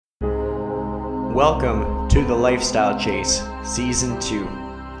Welcome to the Lifestyle Chase, Season 2.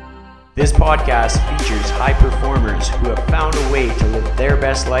 This podcast features high performers who have found a way to live their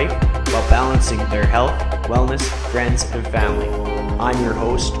best life while balancing their health, wellness, friends, and family. I'm your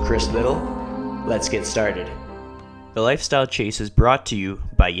host, Liddle. Let's get started. The Lifestyle Chase is brought to you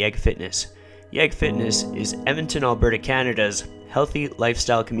by Yeg Fitness. Yeg Fitness is Edmonton, Alberta, Canada's healthy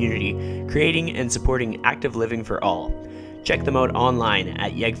lifestyle community, creating and supporting active living for all. Check them out online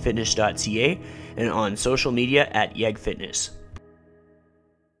at yegfitness.ca and on social media at yegfitness.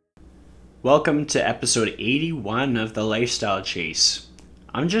 Welcome to episode 81 of the Lifestyle Chase.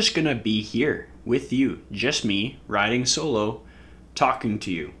 I'm just gonna be here with you, just me, riding solo, talking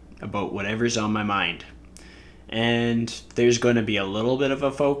to you about whatever's on my mind. And there's going to be a little bit of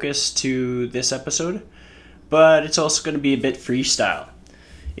a focus to this episode, but it's also going to be a bit freestyle.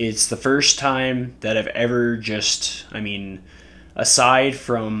 It's the first time that I've ever aside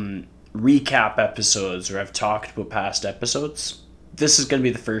from recap episodes where I've talked about past episodes, this is going to be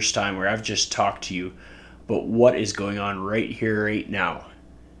the first time where I've just talked to you about what is going on right here, right now.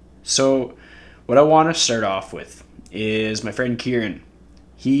 So what I want to start off with is my friend Kieran.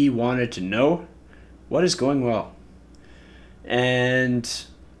 He wanted to know what is going well. And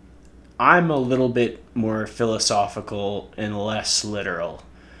I'm a little bit more philosophical and less literal.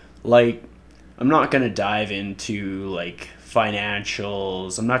 Like, I'm not going to dive into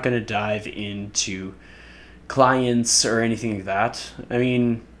financials. I'm not going to dive into clients or anything like that.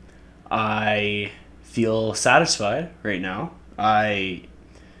 I feel satisfied right now. I,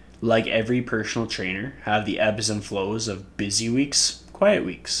 like every personal trainer, have the ebbs and flows of busy weeks, quiet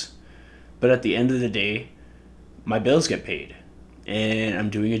weeks. But at the end of the day, my bills get paid. And I'm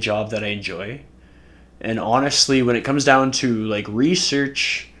doing a job that I enjoy. And honestly, when it comes down to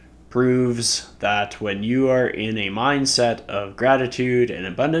research proves that when you are in a mindset of gratitude and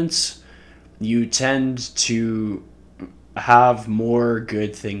abundance, you tend to have more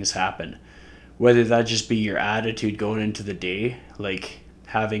good things happen. Whether that just be your attitude going into the day,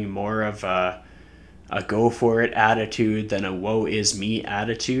 having more of a go for it attitude than a woe is me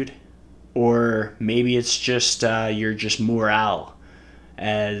attitude. Or maybe it's just you're just morale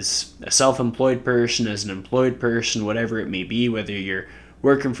as a self-employed person, as an employed person, whatever it may be, whether you're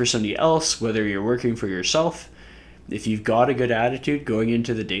working for somebody else, whether you're working for yourself. If you've got a good attitude going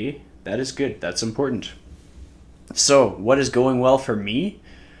into the day, that is good. That's important. So what is going well for me?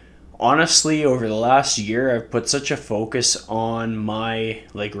 Honestly, over the last year, I've put such a focus on my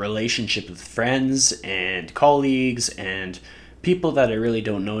relationship with friends and colleagues and people that I really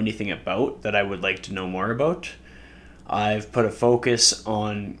don't know anything about that I would like to know more about. I've put a focus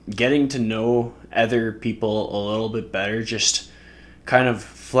on getting to know other people a little bit better, just kind of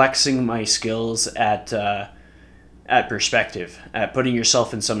flexing my skills at perspective, at putting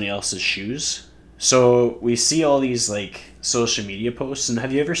yourself in somebody else's shoes. So we see all these social media posts, and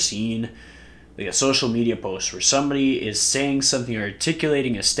have you ever seen a social media post where somebody is saying something or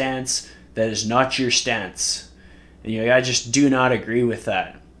articulating a stance that is not your stance? And I just do not agree with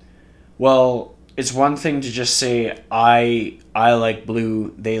that. Well, it's one thing to just say, I like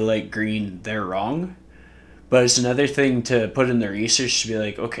blue, they like green, they're wrong. But it's another thing to put in the research to be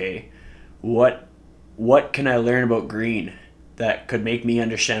okay, what can I learn about green that could make me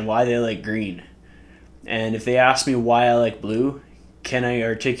understand why they like green? And if they ask me why I like blue, can I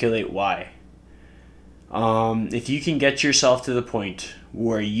articulate why? If you can get yourself to the point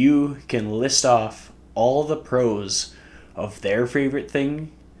where you can list off all the pros of their favorite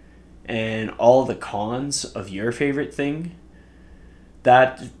thing and all the cons of your favorite thing,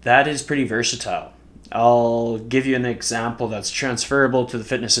 that is pretty versatile. I'll give you an example that's transferable to the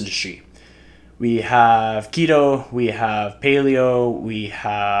fitness industry. We have keto, we have paleo, we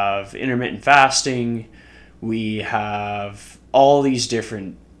have intermittent fasting, we have all these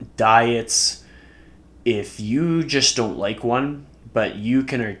different diets. If you just don't like one, but you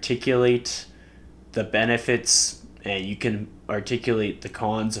can articulate the benefits and you can articulate the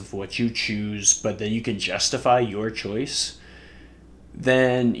cons of what you choose, but then you can justify your choice,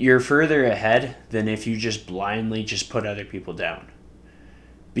 then you're further ahead than if you just blindly just put other people down.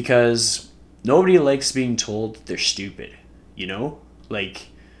 Because nobody likes being told they're stupid,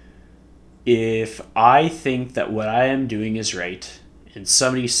 if I think that what I am doing is right and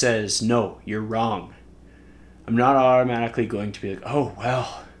somebody says, no, you're wrong, I'm not automatically going to be oh,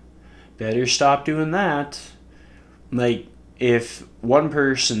 well, better stop doing that. If one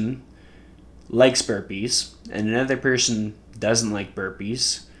person likes burpees and another person doesn't like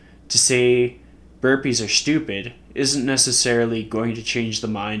burpees, to say burpees are stupid isn't necessarily going to change the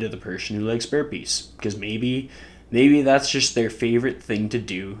mind of the person who likes burpees, because maybe that's just their favorite thing to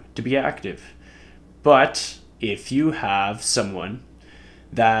do to be active. But if you have someone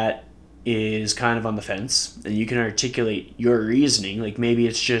that is kind of on the fence and you can articulate your reasoning, like maybe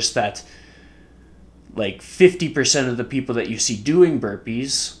it's just that like 50% of the people that you see doing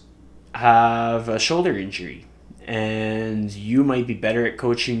burpees have a shoulder injury, and you might be better at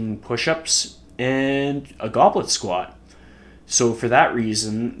coaching push-ups and a goblet squat. So for that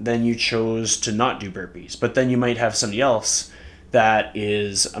reason, then you chose to not do burpees. But then you might have somebody else that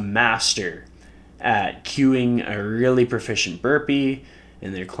is a master at cueing a really proficient burpee,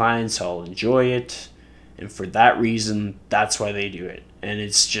 and their clients all enjoy it. And for that reason, that's why they do it. And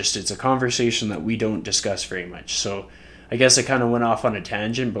it's a conversation that we don't discuss very much. So I guess I kind of went off on a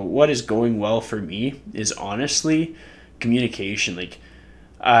tangent, but what is going well for me is honestly communication. Like,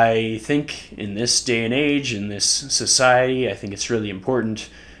 I think in this day and age, in this society, I think it's really important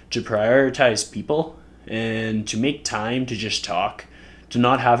to prioritize people and to make time to just talk, to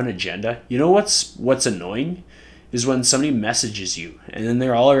not have an agenda. You know what's annoying is when somebody messages you and then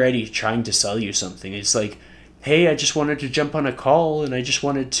they're already trying to sell you something. It's like, hey, I just wanted to jump on a call and I just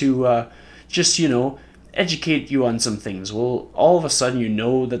wanted to educate you on some things. Well, all of a sudden you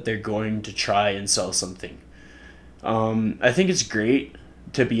know that they're going to try and sell something. I think it's great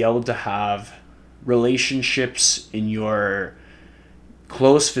to be able to have relationships in your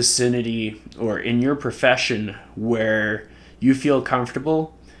close vicinity or in your profession where you feel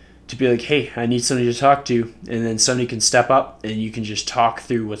comfortable to be like, hey, I need somebody to talk to, and then somebody can step up and you can just talk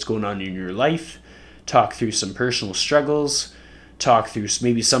through what's going on in your life, talk through some personal struggles, talk through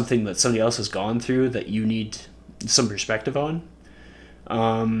maybe something that somebody else has gone through that you need some perspective on.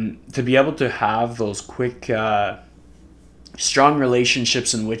 To be able to have those quick, strong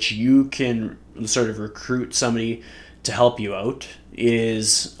relationships in which you can sort of recruit somebody to help you out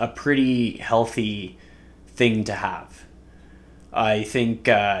is a pretty healthy thing to have. I think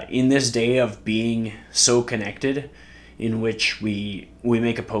in this day of being so connected, in which we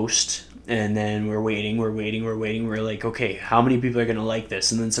make a post and then we're waiting, we're like, okay, how many people are going to like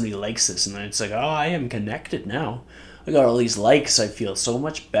this? And then somebody likes this, and then it's like, oh, I am connected now. I got all these likes, I feel so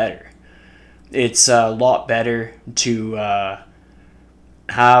much better. It's a lot better to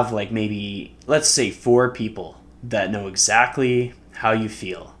have like maybe, let's say 4 people that know exactly how you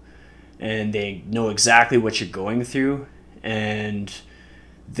feel and they know exactly what you're going through, and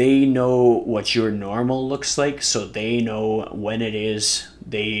they know what your normal looks like, so they know when it is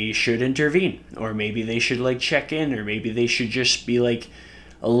they should intervene, or maybe they should like check in, or maybe they should just be like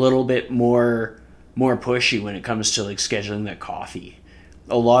a little bit more pushy when it comes to like scheduling that coffee.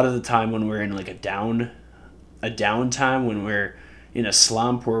 A lot of the time when we're in like a downtime, when we're in a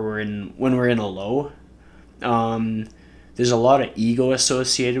slump, or when we're in a low, there's a lot of ego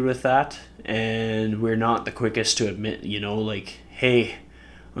associated with that, and we're not the quickest to admit, like, hey,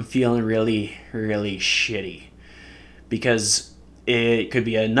 I'm feeling really, really shitty, because it could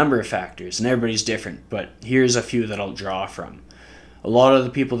be a number of factors and everybody's different, but here's a few that I'll draw from. A lot of the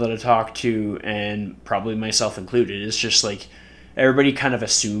people that I talk to, and probably myself included, it's just like everybody kind of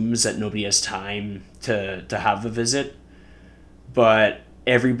assumes that nobody has time to have a visit, but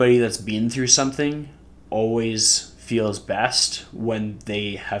everybody that's been through something always feels best when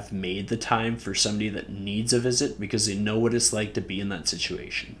they have made the time for somebody that needs a visit, because they know what it's like to be in that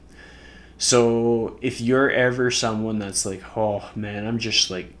situation. So if you're ever someone that's like, oh man,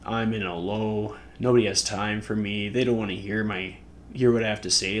 I'm in a low, nobody has time for me, they don't want to hear what I have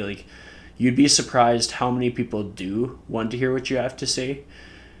to say, like, you'd be surprised how many people do want to hear what you have to say,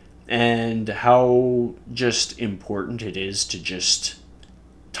 and how just important it is to just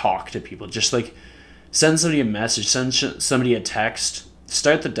talk to people. Just like send somebody a message, send somebody a text,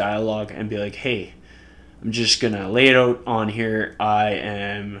 start the dialogue and be like, hey, I'm just gonna lay it out on here. I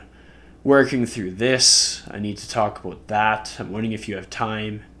am working through this. I need to talk about that. I'm wondering if you have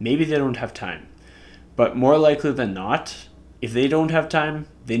time. Maybe they don't have time, but more likely than not, if they don't have time,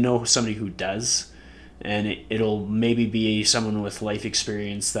 they know somebody who does, and it'll maybe be someone with life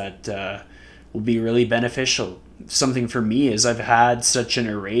experience that will be really beneficial. Something for me is I've had such an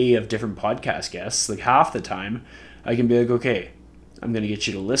array of different podcast guests, like half the time I can be like, okay, I'm going to get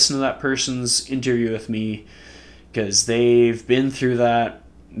you to listen to that person's interview with me because they've been through that,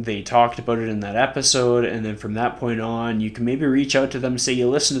 they talked about it in that episode, and then from that point on, you can maybe reach out to them, say you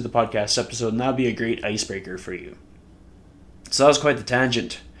listened to the podcast episode, and that'll be a great icebreaker for you. So that was quite the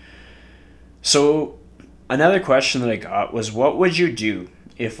tangent. So another question that I got was, what would you do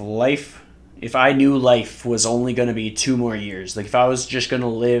if I knew life was only going to be 2 more years? Like, if I was just going to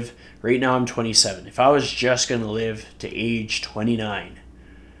live, right now I'm 27, if I was just going to live to age 29,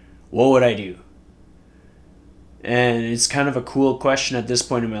 what would I do? And it's kind of a cool question at this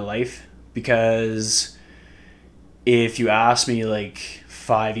point in my life, Because if you asked me like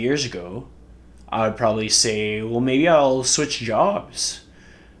 5 years ago, I would probably say, well, maybe I'll switch jobs.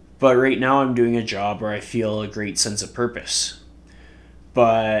 But right now I'm doing a job where I feel a great sense of purpose.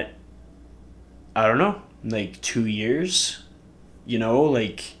 But I don't know, like 2 years,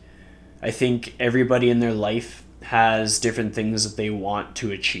 like I think everybody in their life has different things that they want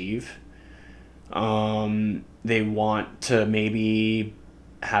to achieve. They want to maybe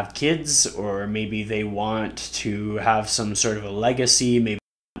have kids, or maybe they want to have some sort of a legacy, maybe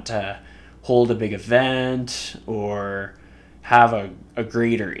want to hold a big event or have a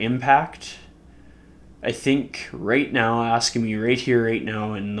greater impact. I think right now, asking me right here, right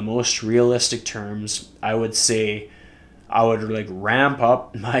now, in the most realistic terms, I would say I would like ramp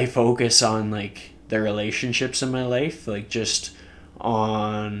up my focus on like the relationships in my life, like just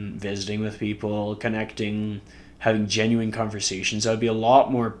on visiting with people, connecting, having genuine conversations. I'd be a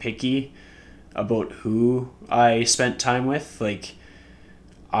lot more picky about who I spent time with. Like,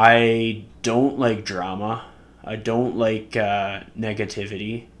 I don't like drama. I don't like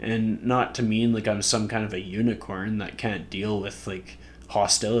negativity, and not to mean like I'm some kind of a unicorn that can't deal with like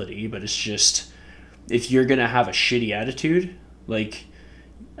hostility, but it's just, if you're gonna have a shitty attitude, like,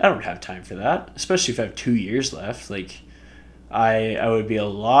 I don't have time for that, especially if I have 2 years left. Like, I would be a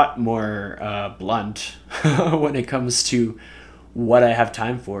lot more blunt when it comes to what I have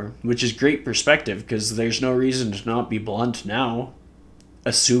time for, which is great perspective, because there's no reason to not be blunt now,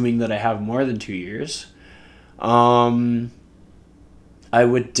 assuming that I have more than 2 years. I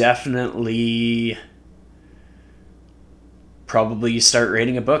would definitely probably start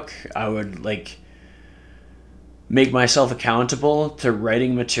writing a book. I would like make myself accountable to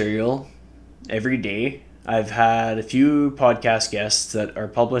writing material every day. I've had a few podcast guests that are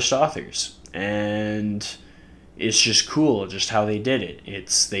published authors, and it's just cool just how they did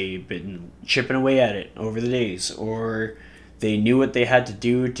it. They've been chipping away at it over the days, or they knew what they had to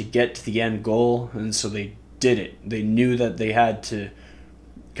do to get to the end goal, and so they did it. They knew that they had to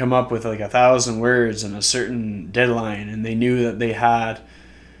come up with like 1,000 words and a certain deadline, and they knew that they had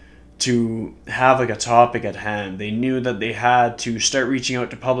to have like a topic at hand. They knew that they had to start reaching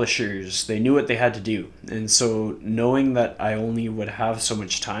out to publishers. They knew what they had to do. And so knowing that I only would have so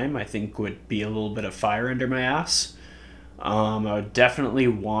much time, I think would be a little bit of fire under my ass. I would definitely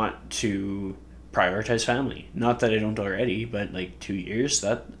want to prioritize family. Not that I don't already, but like 2 years,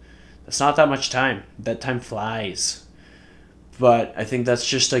 that's not that much time. That time flies. But I think that's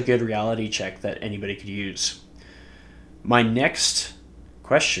just a good reality check that anybody could use. My next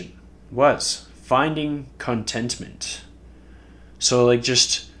question was finding contentment. So like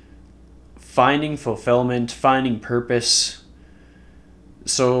just finding fulfillment, finding purpose.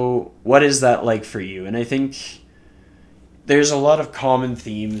 So what is that like for you? And I think there's a lot of common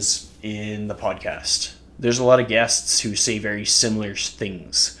themes in the podcast. There's a lot of guests who say very similar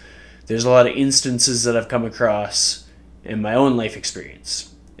things. There's a lot of instances that I've come across in my own life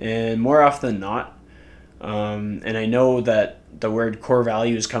experience. And more often than not, and I know that the word core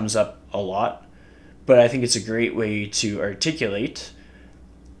values comes up a lot, but I think it's a great way to articulate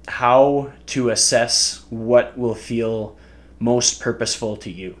how to assess what will feel most purposeful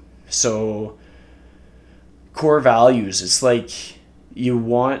to you. So core values, it's like you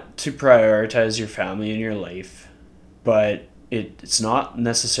want to prioritize your family in your life, but it's not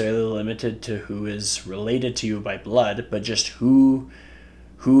necessarily limited to who is related to you by blood, but just who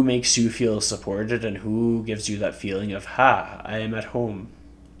makes you feel supported and who gives you that feeling of, I am at home,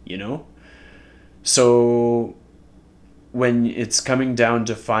 So when it's coming down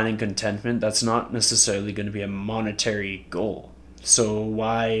to finding contentment, that's not necessarily going to be a monetary goal. So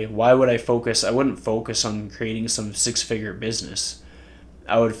why would I focus? I wouldn't focus on creating some 6-figure business.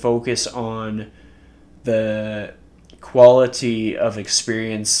 I would focus on the quality of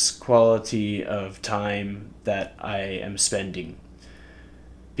experience, quality of time that I am spending.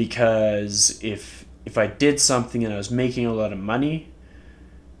 Because if I did something and I was making a lot of money,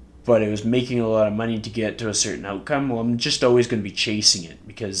 but it was making a lot of money to get to a certain outcome, well, I'm just always going to be chasing it,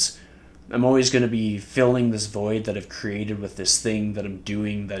 because I'm always going to be filling this void that I've created with this thing that I'm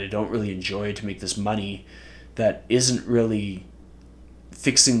doing that I don't really enjoy to make this money, that isn't really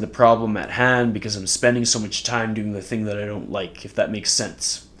fixing the problem at hand, because I'm spending so much time doing the thing that I don't like, if that makes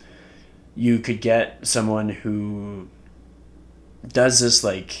sense. You could get someone who does this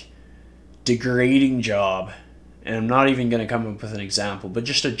like degrading job, and I'm not even going to come up with an example, but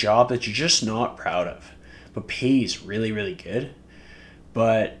just a job that you're just not proud of, but pays really, really good.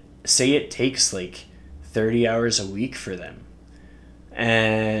 But say it takes like 30 hours a week for them.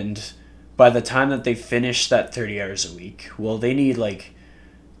 And by the time that they finish that 30 hours a week, well, they need like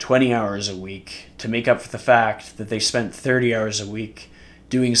 20 hours a week to make up for the fact that they spent 30 hours a week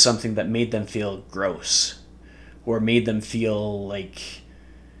doing something that made them feel gross, or made them feel like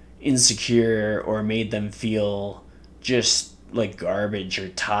insecure, or made them feel just like garbage, or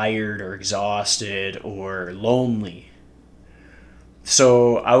tired, or exhausted, or lonely.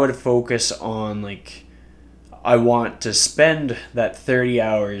 So I would focus on, like, I want to spend that 30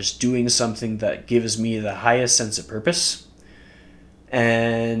 hours doing something that gives me the highest sense of purpose.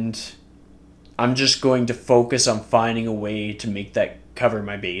 And I'm just going to focus on finding a way to make that cover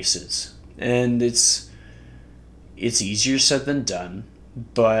my bases. And it's easier said than done,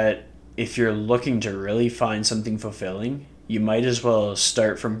 but if you're looking to really find something fulfilling, you might as well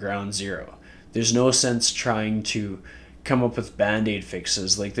start from ground zero. There's no sense trying to come up with band-aid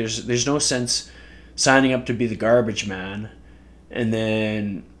fixes. Like, there's no sense signing up to be the garbage man and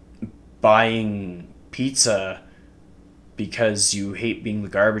then buying pizza because you hate being the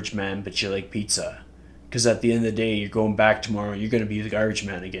garbage man but you like pizza. Because at the end of the day, you're going back tomorrow, you're going to be the garbage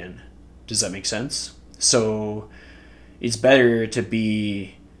man again. Does that make sense? So it's better to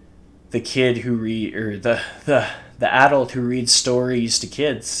be the kid who the adult who reads stories to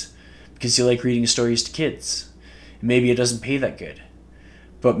kids because you like reading stories to kids. Maybe it doesn't pay that good,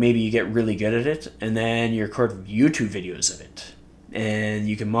 but maybe you get really good at it, and then you record YouTube videos of it, and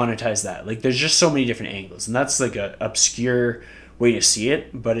you can monetize that. Like, there's just so many different angles, and that's like a obscure way to see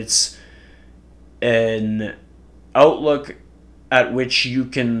it, but it's an outlook at which you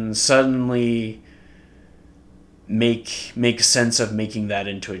can suddenly make sense of making that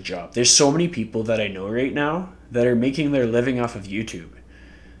into a job. There's so many people that I know right now that are making their living off of YouTube.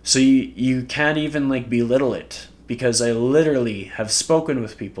 So you can't even like belittle it, because I literally have spoken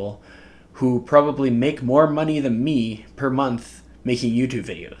with people who probably make more money than me per month making YouTube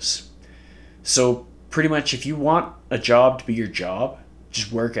videos. So pretty much, if you want a job to be your job,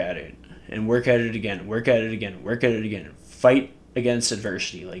 just work at it and work at it again, work at it again, work at it again. Fight against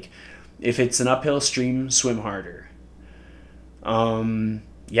adversity. Like, if it's an uphill stream, swim harder.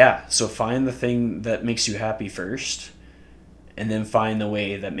 Yeah, so find the thing that makes you happy first, and then find the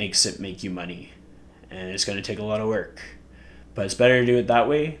way that makes it make you money. And it's going to take a lot of work. But it's better to do it that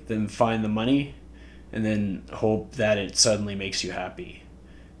way than find the money and then hope that it suddenly makes you happy.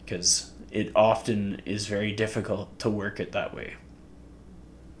 Because it often is very difficult to work it that way.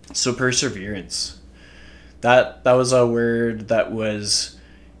 So perseverance. That was a word that was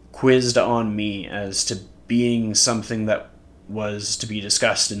quizzed on me as to being something that was to be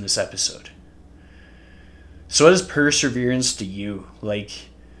discussed in this episode. So what is perseverance to you? Like,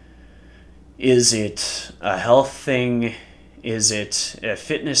 is it a health thing? Is it a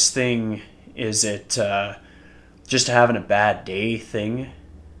fitness thing? Is it just having a bad day thing?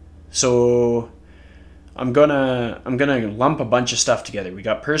 So I'm gonna lump a bunch of stuff together. We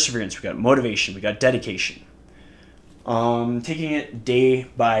got perseverance, we got motivation, we got dedication. Taking it day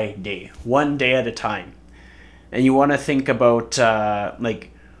by day, one day at a time. And you want to think about,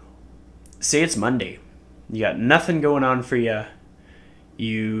 like, say it's Monday. You got nothing going on for you.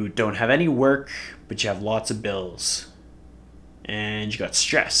 You don't have any work, but you have lots of bills. And you got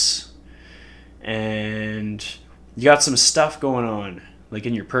stress. And you got some stuff going on, like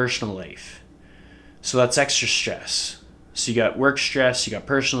in your personal life. So that's extra stress. So you got work stress, you got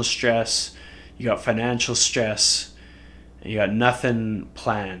personal stress, you got financial stress, and you got nothing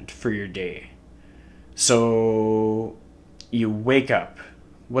planned for your day. So you wake up.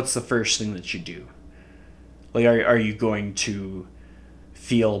 What's the first thing that you do? Like, are you going to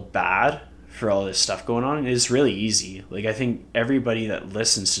feel bad for all this stuff going on? It's really easy. Like, I think everybody that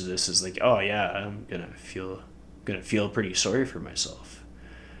listens to this is like, oh yeah, I'm gonna feel pretty sorry for myself.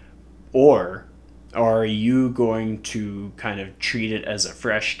 Or are you going to kind of treat it as a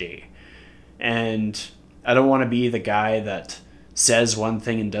fresh day? And I don't want to be the guy that says one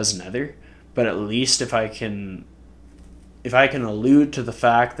thing and does another, but at least if I can allude to the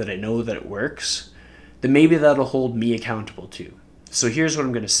fact that I know that it works, then maybe that'll hold me accountable too. So here's what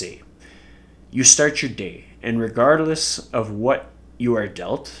I'm going to say. You start your day, and regardless of what you are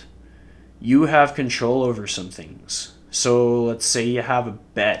dealt, you have control over some things. So let's say you have a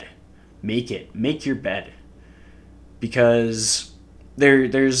bed. Make your bed. Because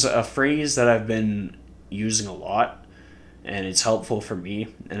there's a phrase that I've been using a lot, and it's helpful for me,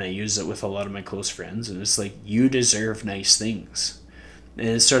 and I use it with a lot of my close friends, and it's like, you deserve nice things. And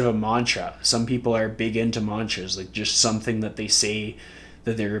it's sort of a mantra. Some people are big into mantras, like just something that they say,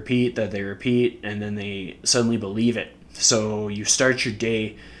 that they repeat, and then they suddenly believe it. So you start your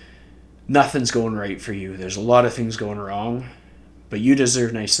day, nothing's going right for you. There's a lot of things going wrong, but you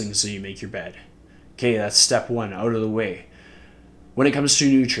deserve nice things, so you make your bed. Okay, that's step one, out of the way. When it comes to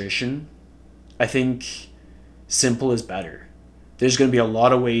nutrition, I think simple is better. There's going to be a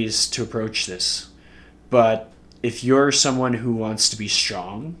lot of ways to approach this, but if you're someone who wants to be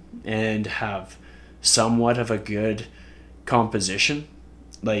strong and have somewhat of a good composition,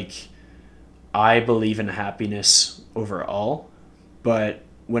 like, I believe in happiness overall, but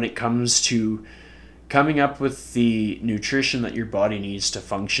when it comes to coming up with the nutrition that your body needs to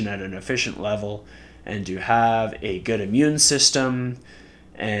function at an efficient level and to have a good immune system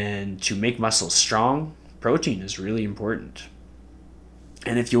and to make muscles strong, protein is really important.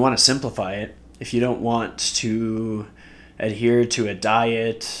 And if you want to simplify it, if you don't want to adhere to a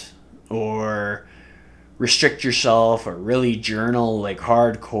diet or restrict yourself or really journal like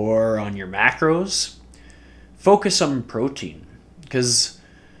hardcore on your macros, focus on protein. Because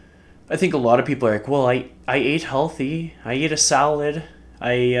I think a lot of people are like, well, I ate healthy. I ate a salad.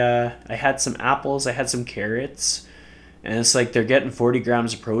 I had some apples. I had some carrots. And it's like they're getting 40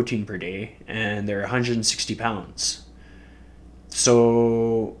 grams of protein per day and they're 160 pounds.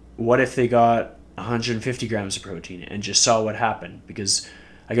 So what if they got 150 grams of protein and just saw what happened? Because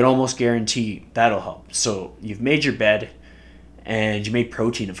I can almost guarantee that'll help. So you've made your bed and you made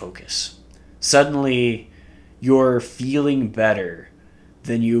protein a focus. Suddenly you're feeling better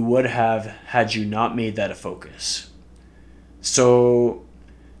than you would have had you not made that a focus. So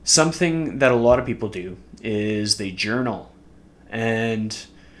something that a lot of people do is they journal. And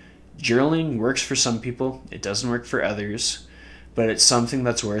journaling works for some people. It doesn't work for others. But it's something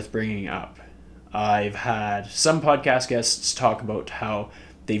that's worth bringing up. I've had some podcast guests talk about how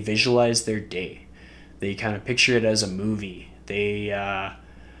they visualize their day. They kind of picture it as a movie.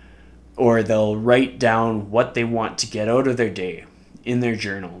 Or they'll write down what they want to get out of their day in their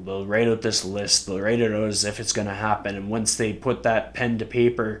journal. They'll write out this list. They'll write it out as if it's going to happen. And once they put that pen to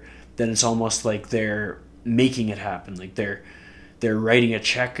paper, then it's almost like they're making it happen. Like they're writing a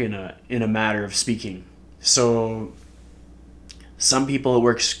check in a matter of speaking. So some people it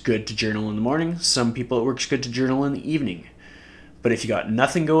works good to journal in the morning. Some people it works good to journal in the evening. But if you got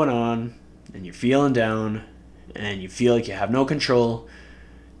nothing going on and you're feeling down and you feel like you have no control,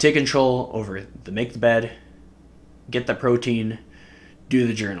 take control over make the bed, get the protein, do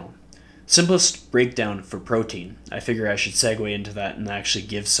the journal. Simplest breakdown for protein, I figure I should segue into that and actually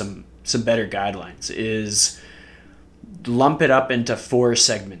give some better guidelines, is lump it up into 4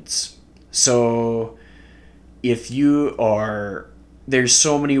 segments. So if you are, there's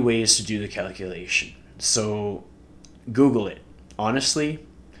so many ways to do the calculation. So Google it. Honestly,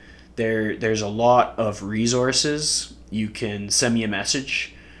 there's a lot of resources. You can send me a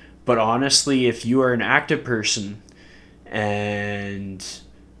message. But honestly, if you are an active person and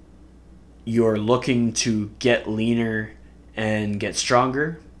you're looking to get leaner and get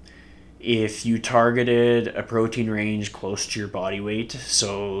stronger, if you targeted a protein range close to your body weight,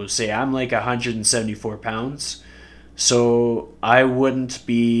 so say I'm like 174 pounds, so I wouldn't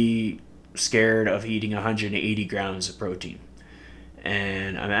be scared of eating 180 grams of protein.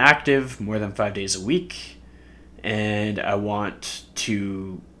 And I'm active more than 5 days a week, and I want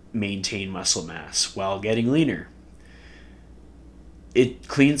to maintain muscle mass while getting leaner. It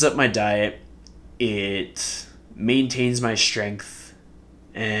cleans up my diet, it maintains my strength,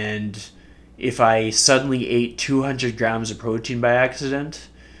 and if I suddenly ate 200 grams of protein by accident,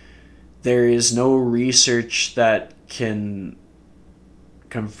 there is no research that can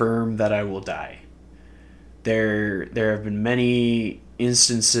confirm that I will die. There have been many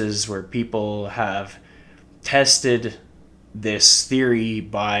instances where people have tested this theory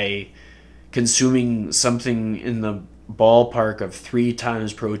by consuming something in the ballpark of 3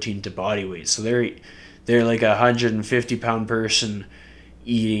 times protein to body weight. So they're like a 150 pound person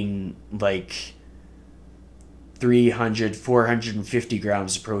eating like 300, 450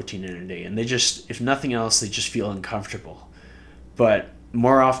 grams of protein in a day. And they just, if nothing else, they just feel uncomfortable. But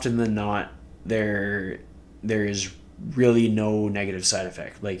more often than not, there is really no negative side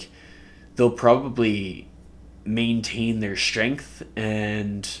effect. Like, they'll probably maintain their strength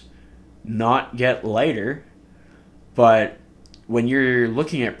and not get lighter. But when you're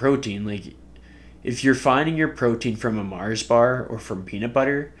looking at protein, like, if you're finding your protein from a Mars bar or from peanut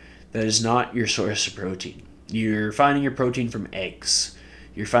butter, that is not your source of protein. You're finding your protein from eggs.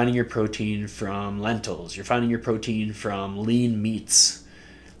 You're finding your protein from lentils. You're finding your protein from lean meats.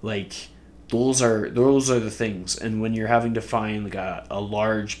 Like, those are the things. And when you're having to find like a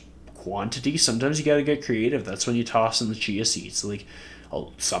large quantity, sometimes you got to get creative. That's when you toss in the chia seeds. Like,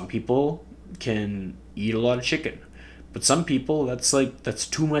 some people can eat a lot of chicken, but some people that's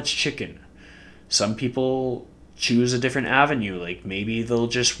too much chicken. Some people choose a different avenue. Like, maybe they'll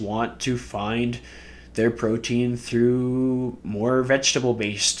just want to find their protein through more vegetable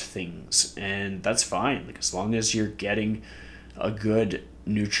based things, and that's fine, like as long as you're getting a good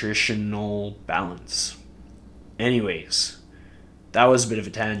nutritional balance. Anyways, that was a bit of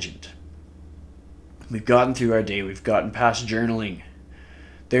a tangent. We've gotten through our day, we've gotten past journaling.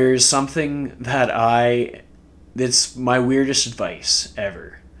 There's something that's my weirdest advice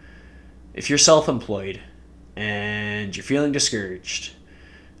ever. If you're self-employed and you're feeling discouraged,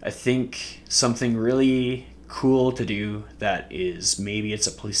 I think something really cool to do that is, maybe it's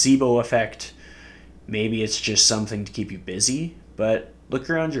a placebo effect, maybe it's just something to keep you busy, but look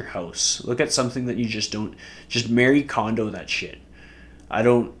around your house. Look at something that you just don't, just Marie Kondo that shit.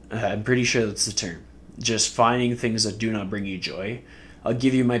 I'm pretty sure that's the term. Just finding things that do not bring you joy. I'll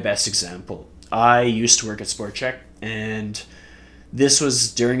give you my best example. I used to work at Sport Check, and this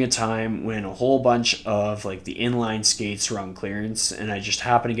was during a time when a whole bunch of like the inline skates were on clearance, and I just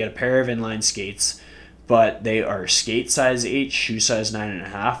happened to get a pair of inline skates, but they are skate size 8, shoe size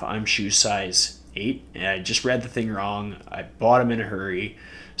 9.5. I'm shoe size 8, and I just read the thing wrong. I bought them in a hurry.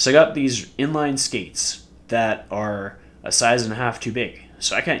 So I got these inline skates that are a size and a half too big.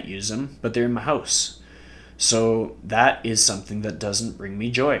 So I can't use them, but they're in my house. So that is something that doesn't bring me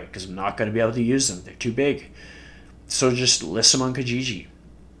joy because I'm not going to be able to use them. They're too big. So just list them on Kijiji.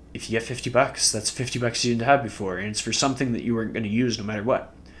 If you get $50, that's $50 you didn't have before, and it's for something that you weren't going to use no matter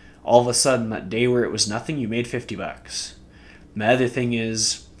what. All of a sudden, that day where it was nothing, you made $50. My other thing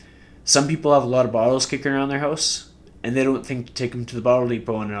is, some people have a lot of bottles kicking around their house, and they don't think to take them to the bottle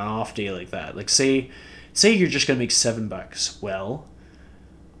depot on an off day like that. Like say you're just going to make $7. Well,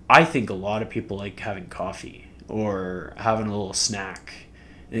 I think a lot of people like having coffee or having a little snack,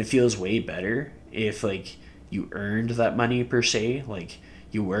 and it feels way better if like you earned that money per se, like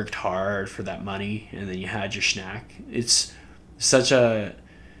you worked hard for that money and then you had your snack. It's like a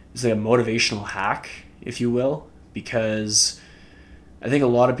motivational hack, if you will, because I think a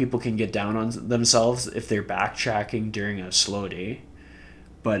lot of people can get down on themselves if they're backtracking during a slow day.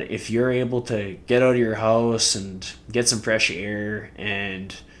 But if you're able to get out of your house and get some fresh air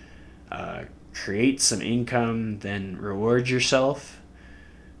and create some income, then reward yourself,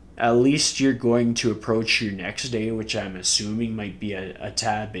 at least you're going to approach your next day, which I'm assuming might be a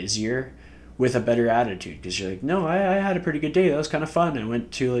tad busier, with a better attitude, because you're like, no, I had a pretty good day. That was kind of fun. I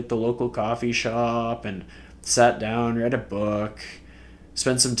went to like the local coffee shop and sat down, read a book,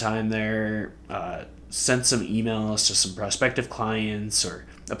 spent some time there, sent some emails to some prospective clients, or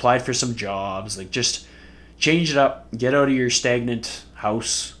applied for some jobs. Like, just change it up, get out of your stagnant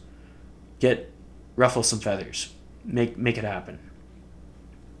house, ruffle some feathers, make it happen.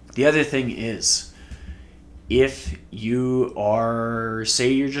 The other thing is, if you are,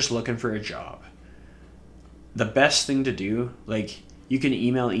 say you're just looking for a job, the best thing to do, like, you can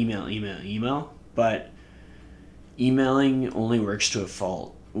email, but emailing only works to a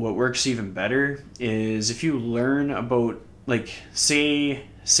fault. What works even better is if you learn about, like, say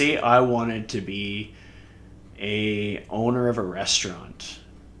I wanted to be a owner of a restaurant.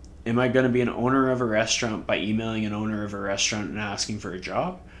 Am I going to be an owner of a restaurant by emailing an owner of a restaurant and asking for a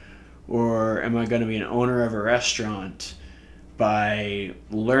job? Or am I going to be an owner of a restaurant by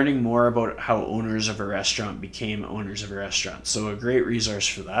learning more about how owners of a restaurant became owners of a restaurant? So a great resource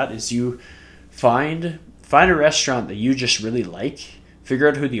for that is you find a restaurant that you just really like, figure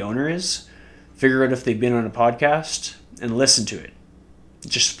out who the owner is, figure out if they've been on a podcast, and listen to it.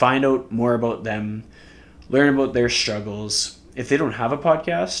 Just find out more about them, learn about their struggles. If they don't have a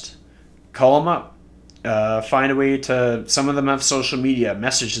podcast, call them up. Find a way to, some of them have social media,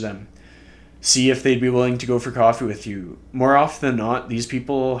 message them. See if they'd be willing to go for coffee with you. More often than not, these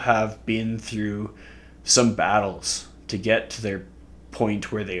people have been through some battles to get to their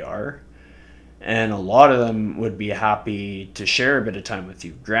point where they are. And a lot of them would be happy to share a bit of time with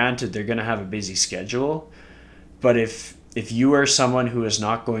you. Granted, they're going to have a busy schedule. But if you are someone who is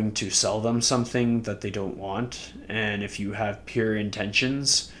not going to sell them something that they don't want, and if you have pure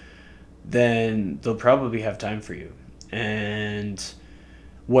intentions, then they'll probably have time for you. And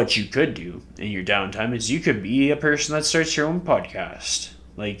what you could do in your downtime is you could be a person that starts your own podcast.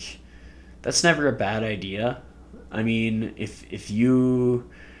 Like, that's never a bad idea. I mean, if you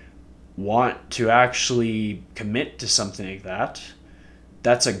want to actually commit to something like that,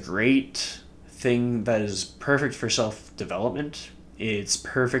 that's a great thing that is perfect for self-development. It's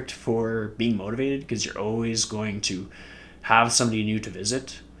perfect for being motivated because you're always going to have somebody new to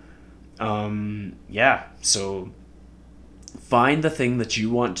visit. So find the thing that you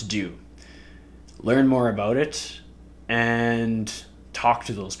want to do, learn more about it, and talk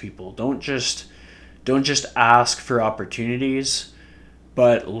to those people. Don't just ask for opportunities,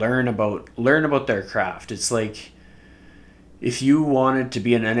 but learn about their craft. It's like, if you wanted to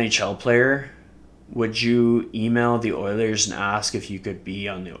be an NHL player, would you email the Oilers and ask if you could be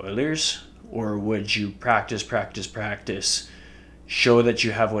on the Oilers? Or would you practice, show that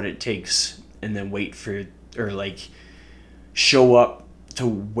you have what it takes, and then wait for, or like show up to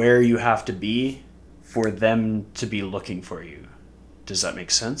where you have to be for them to be looking for you? Does that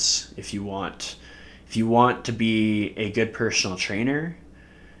make sense? If you want to be a good personal trainer,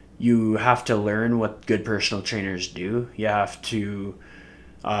 you have to learn what good personal trainers do. You have to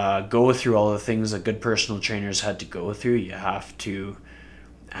go through all the things that good personal trainers had to go through. You have to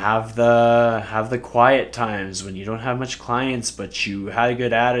have the quiet times when you don't have much clients, but you had a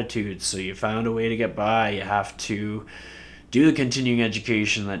good attitude, so you found a way to get by. You have to do the continuing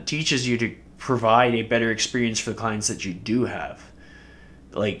education that teaches you to provide a better experience for the clients that you do have.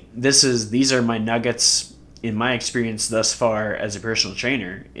 Like, these are my nuggets in my experience thus far as a personal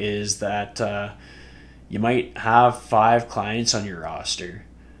trainer, is that you might have 5 clients on your roster,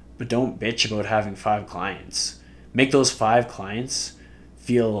 but don't bitch about having 5 clients. Make those 5 clients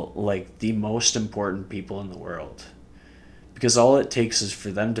feel like the most important people in the world, because all it takes is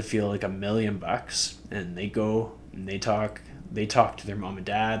for them to feel like $1,000,000, and they go and they talk to their mom and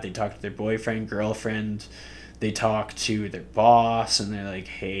dad, they talk to their boyfriend, girlfriend, they talk to their boss, and they're like,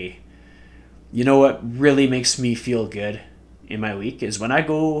 hey, you know what really makes me feel good in my week is when I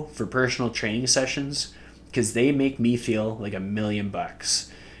go for personal training sessions, because they make me feel like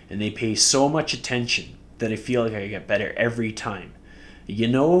 $1,000,000, and they pay so much attention that I feel like I get better every time. You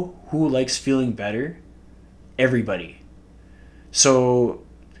know who likes feeling better? Everybody. So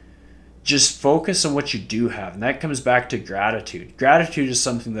just focus on what you do have, and that comes back to gratitude. Gratitude is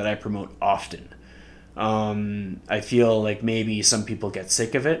something that I promote often. I feel like maybe some people get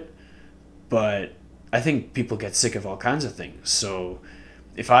sick of it, but I think people get sick of all kinds of things. So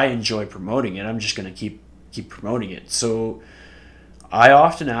if I enjoy promoting it, I'm just going to keep promoting it. So I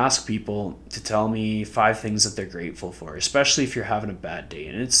often ask people to tell me 5 things that they're grateful for, especially if you're having a bad day.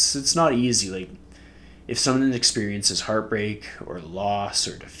 And it's not easy. Like, if someone experiences heartbreak or loss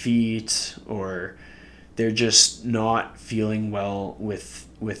or defeat, or they're just not feeling well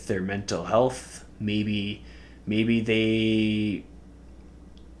with their mental health, maybe they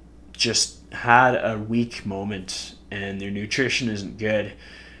just had a weak moment and their nutrition isn't good,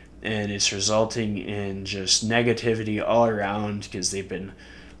 and it's resulting in just negativity all around because they've been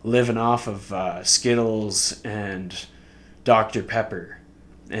living off of Skittles and Dr. Pepper,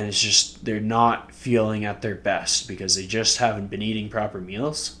 and it's just they're not feeling at their best because they just haven't been eating proper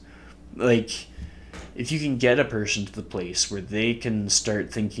meals. Like, if you can get a person to the place where they can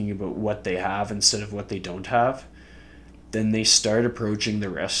start thinking about what they have instead of what they don't have, then they start approaching the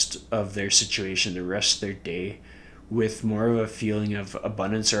rest of their situation, the rest of their day, with more of a feeling of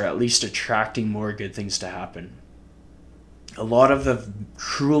abundance, or at least attracting more good things to happen. A lot of the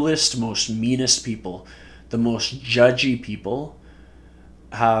cruelest, most meanest people, the most judgy people,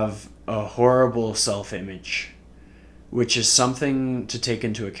 have a horrible self-image, which is something to take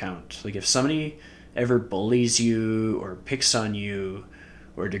into account. Like, if somebody ever bullies you or picks on you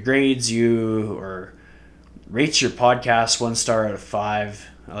or degrades you or rates your podcast 1 star out of 5,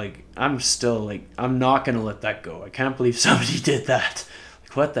 like, I'm not gonna let that go. I can't believe somebody did that.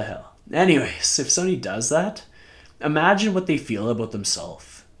 Like, what the hell? Anyways, if somebody does that, imagine what they feel about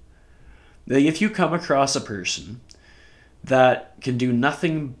themselves. Like, if you come across a person that can do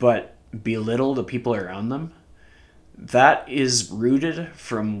nothing but belittle the people around them, that is rooted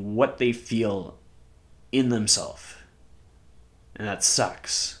from what they feel in themselves. And that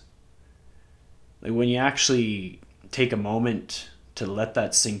sucks. Like, when you actually take a moment to let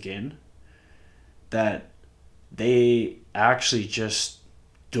that sink in, that they actually just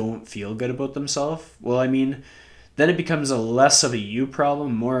don't feel good about themselves, well, I mean, then it becomes a less of a you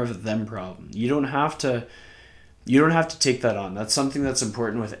problem, more of a them problem. You don't have to take that on. That's something that's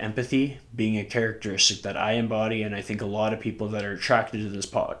important with empathy being a characteristic that I embody, and I think a lot of people that are attracted to this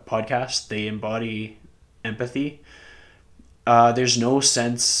podcast, they embody empathy. There's no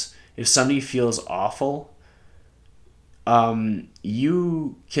sense, if somebody feels awful,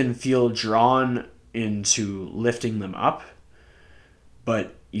 you can feel drawn into lifting them up,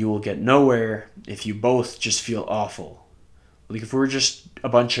 but you will get nowhere if you both just feel awful. Like, if we're just a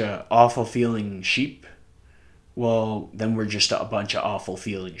bunch of awful feeling sheep, well, then we're just a bunch of awful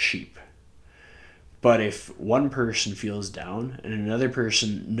feeling sheep. But if one person feels down and another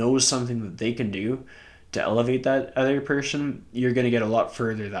person knows something that they can do to elevate that other person, you're going to get a lot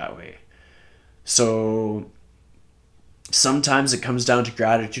further that way. So sometimes it comes down to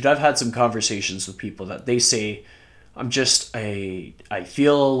gratitude. I've had some conversations with people that they say, I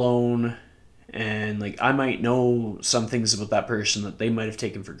feel alone, and like I might know some things about that person that they might have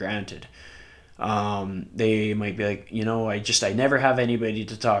taken for granted. They might be like, I never have anybody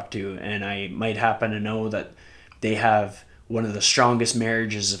to talk to, and I might happen to know that they have one of the strongest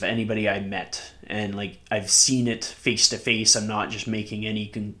marriages of anybody I met, and like I've seen it face to face. I'm not just making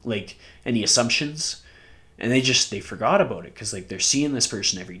any assumptions, and they forgot about it because like they're seeing this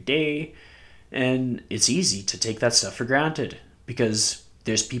person every day, and it's easy to take that stuff for granted because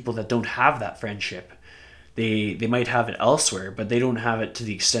there's people that don't have that friendship. They might have it elsewhere, but they don't have it to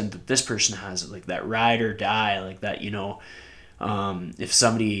the extent that this person has it, like that ride or die, like that, if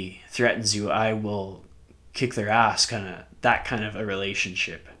somebody threatens you, I will kick their ass, kind of a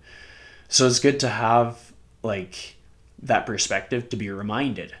relationship. So it's good to have like that perspective to be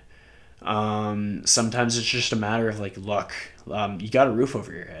reminded. Sometimes it's just a matter of like luck. You got a roof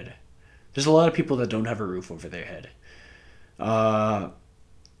over your head. There's a lot of people that don't have a roof over their head.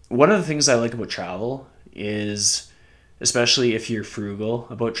 One of the things I like about travel is, especially if you're frugal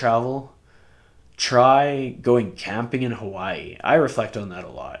about travel, try going camping in Hawaii. I reflect on that a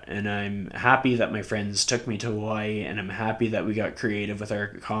lot, and I'm happy that my friends took me to Hawaii, and I'm happy that we got creative with our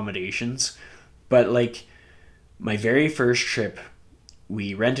accommodations. But like my very first trip,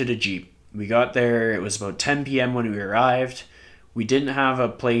 we rented a Jeep. We got there, it was about 10 p.m. when we arrived. We didn't have a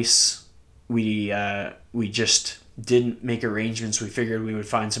place. We just didn't make arrangements. We figured we would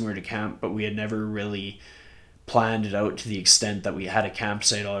find somewhere to camp, but we had never really planned it out to the extent that we had a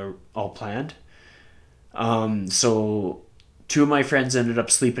campsite all planned. So two of my friends ended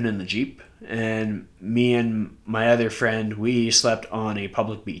up sleeping in the Jeep, and me and my other friend, we slept on a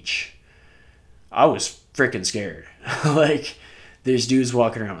public beach. I was freaking scared. Like, there's dudes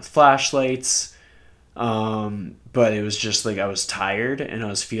walking around with flashlights. But it was just like I was tired and I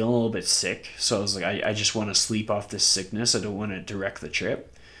was feeling a little bit sick. So I was like, I just want to sleep off this sickness. I don't want to direct the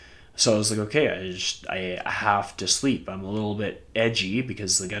trip. So I was like, okay, I have to sleep. I'm a little bit edgy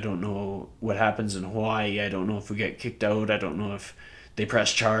because like I don't know what happens in Hawaii. I don't know if we get kicked out. I don't know if they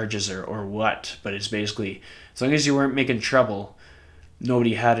press charges or what. But it's basically, as long as you weren't making trouble,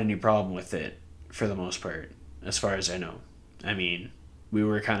 nobody had any problem with it for the most part, as far as I know. I mean, we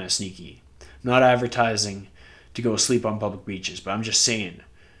were kind of sneaky. Not advertising to go sleep on public beaches, but I'm just saying,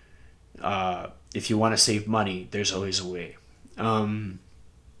 if you want to save money, there's always a way.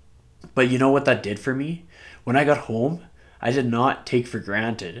 But you know what that did for me? When I got home, I did not take for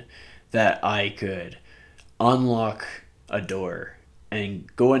granted that I could unlock a door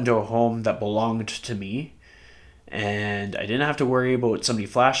and go into a home that belonged to me. And I didn't have to worry about somebody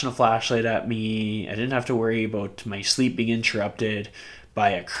flashing a flashlight at me. I didn't have to worry about my sleep being interrupted by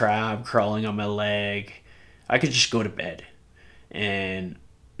a crab crawling on my leg. I could just go to bed. And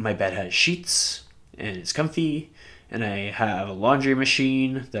my bed has sheets, and it's comfy, and I have a laundry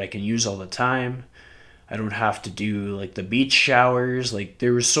machine that I can use all the time. I don't have to do like the beach showers. Like,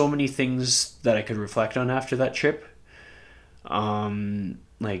 there were so many things that I could reflect on after that trip.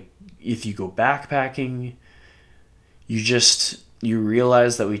 Like, if you go backpacking, you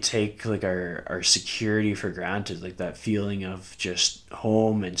realize that we take like our security for granted, like that feeling of just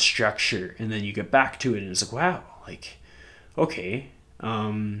home and structure, and then you get back to it and it's like, wow, like, okay,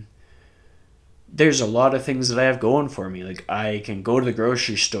 there's a lot of things that I have going for me. Like, I can go to the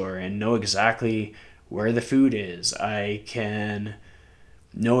grocery store and know exactly where the food is. I can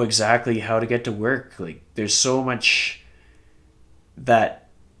know exactly how to get to work. Like, there's so much that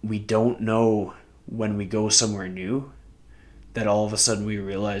we don't know when we go somewhere new, that all of a sudden we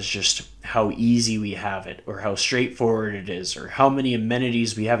realize just how easy we have it, or how straightforward it is, or how many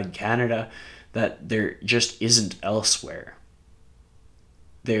amenities we have in Canada that there just isn't elsewhere.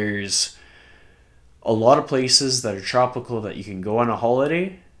 There's a lot of places that are tropical that you can go on a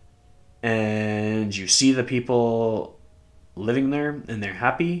holiday and you see the people living there and they're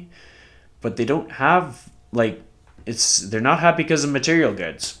happy, but they don't have like, they're not happy because of material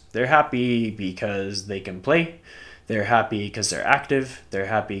goods. They're happy because they can play. They're happy because they're active. They're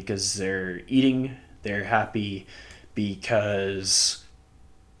happy because they're eating. They're happy because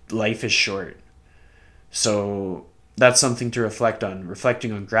life is short. So that's something to reflect on.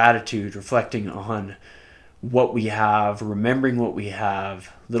 Reflecting on gratitude, reflecting on what we have, remembering what we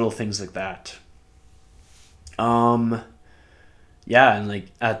have, little things like that. Yeah, and like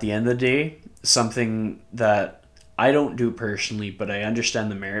at the end of the day, something that I don't do personally, but I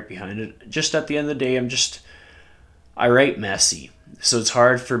understand the merit behind it. Just at the end of the day, I write messy. So it's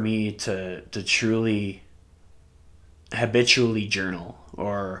hard for me to truly habitually journal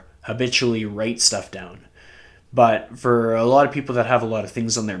or habitually write stuff down. But for a lot of people that have a lot of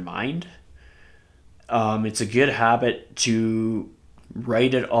things on their mind, It's a good habit to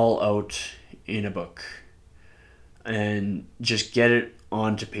write it all out in a book and just get it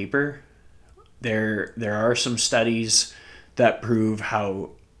onto paper. There are some studies that prove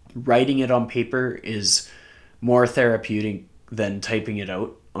how writing it on paper is more therapeutic than typing it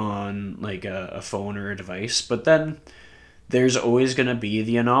out on like a phone or a device. But then there's always going to be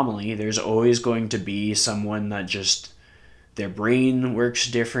the anomaly. There's always going to be someone that just, their brain works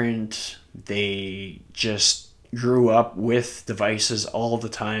different. They just grew up with devices all the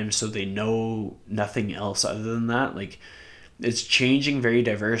time, so they know nothing else other than that. Like, it's changing, very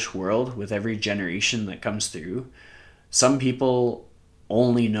diverse world with every generation that comes through. Some people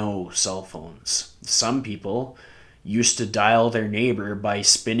only know cell phones. Some people used to dial their neighbor by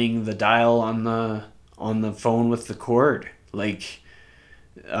spinning the dial on the phone with the cord. Like,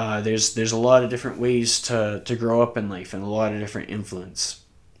 there's a lot of different ways to grow up in life, and a lot of different influence.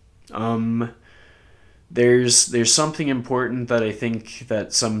 There's something important that I think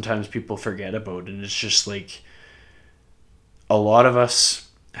that sometimes people forget about, and it's just like, a lot of us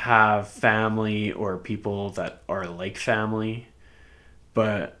have family or people that are like family,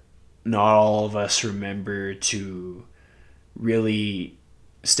 but not all of us remember to really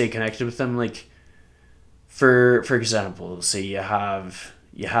stay connected with them. Like, for example, say you have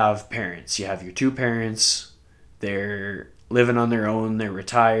parents, you have your two parents, they're living on their own, they're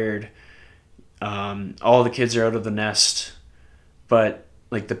retired, all the kids are out of the nest, but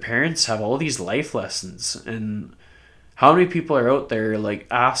like the parents have all these life lessons. And how many people are out there like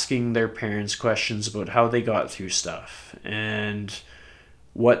asking their parents questions about how they got through stuff and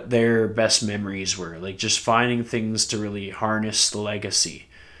what their best memories were, like just finding things to really harness the legacy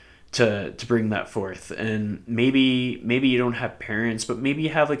to bring that forth. And maybe you don't have parents, but maybe you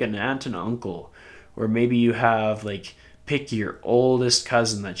have like an aunt and uncle, or maybe you have like, pick your oldest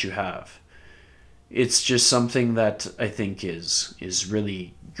cousin that you have. It's just something that I think is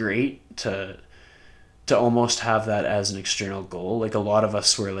really great to almost have that as an external goal. Like, a lot of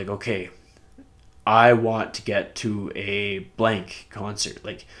us were like, okay, I want to get to a blank concert.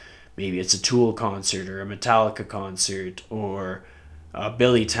 Like, maybe it's a Tool concert or a Metallica concert or a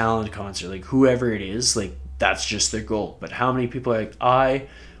Billy Talent concert. Like, whoever it is, like, that's just their goal. But how many people are like, I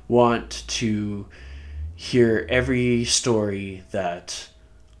want to hear every story that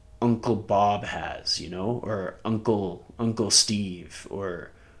Uncle Bob has, or Uncle Steve,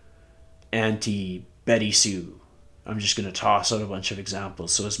 or Auntie Betty Sue. I'm just going to toss out a bunch of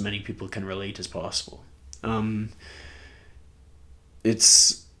examples so as many people can relate as possible.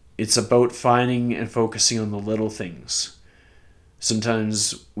 It's about finding and focusing on the little things.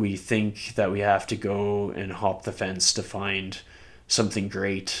 Sometimes we think that we have to go and hop the fence to find something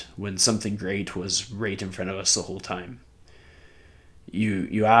great when something great was right in front of us the whole time.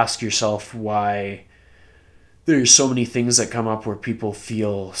 You ask yourself why there's so many things that come up where people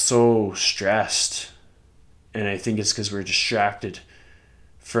feel so stressed. And I think it's because we're distracted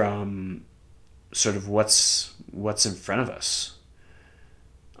from sort of what's in front of us.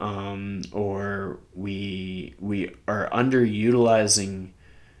 Or we are underutilizing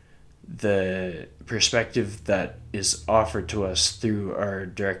the perspective that is offered to us through our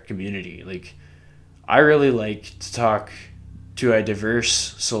direct community. Like, I really like to talk to a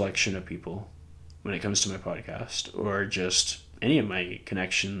diverse selection of people when it comes to my podcast, or just any of my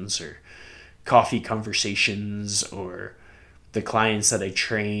connections or coffee conversations or the clients that I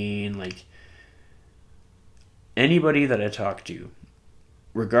train. Like, anybody that I talk to,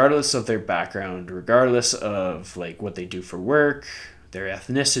 regardless of their background, regardless of like what they do for work, their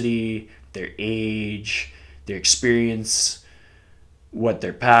ethnicity, their age, their experience, what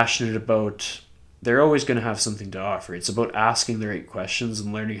they're passionate about, they're always going to have something to offer. It's about asking the right questions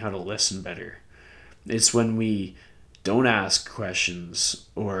and learning how to listen better. It's when we don't ask questions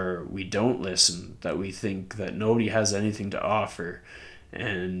or we don't listen that we think that nobody has anything to offer,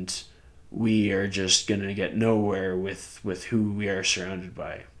 and we are just going to get nowhere with who we are surrounded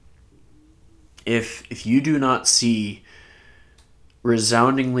by. If you do not see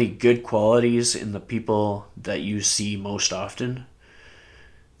resoundingly good qualities in the people that you see most often,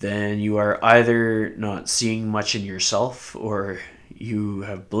 then you are either not seeing much in yourself, or you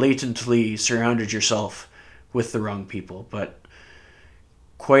have blatantly surrounded yourself with the wrong people. But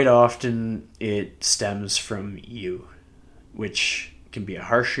quite often it stems from you, which can be a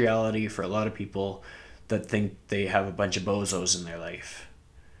harsh reality for a lot of people that think they have a bunch of bozos in their life.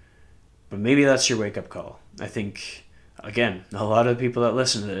 But maybe that's your wake-up call. I think, again, a lot of people that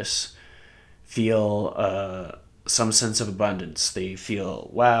listen to this feel some sense of abundance. They feel,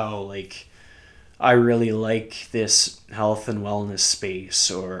 wow, like, I really like this health and wellness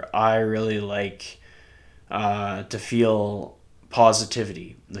space, or I really like to feel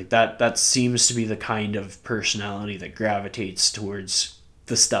positivity. Like that seems to be the kind of personality that gravitates towards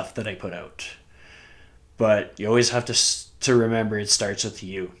the stuff that I put out. But you always have to remember it starts with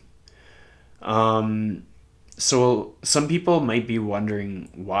you. So some people might be wondering,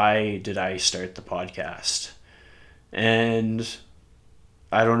 why did I start the podcast? And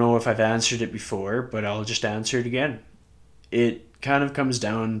I don't know if I've answered it before, but I'll just answer it again. It kind of comes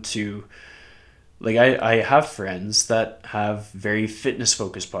down to, like, I have friends that have very fitness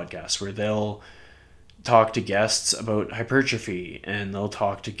focused podcasts where they'll talk to guests about hypertrophy, and they'll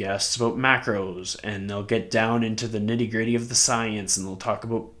talk to guests about macros, and they'll get down into the nitty gritty of the science, and they'll talk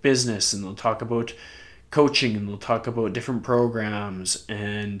about business, and they'll talk about coaching, and they'll talk about different programs,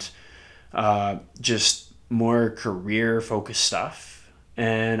 and just more career focused stuff.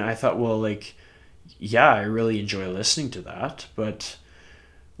 And I thought, well, like, yeah, I really enjoy listening to that, but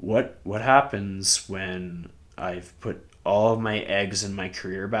what happens when I've put all of my eggs in my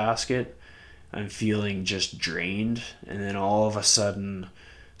career basket? I'm feeling just drained, and then all of a sudden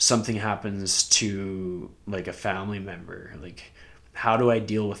something happens to, like, a family member. Like, how do I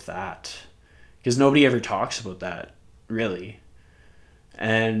deal with that? Because nobody ever talks about that, really.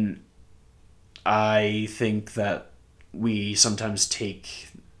 And I think that we sometimes take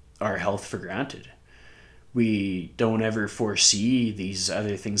our health for granted. We don't ever foresee these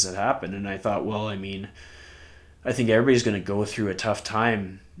other things that happen. And I thought, well, I mean, I think everybody's going to go through a tough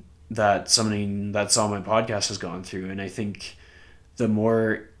time that something that's on my podcast has gone through. And I think the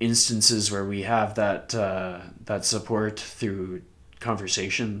more instances where we have that support through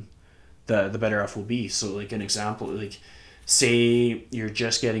conversation, the better off we'll be. So, like, an example, like, say you're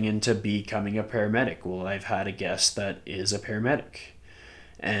just getting into becoming a paramedic. Well, I've had a guest that is a paramedic,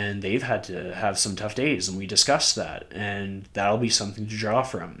 and they've had to have some tough days, and we discussed that, and that'll be something to draw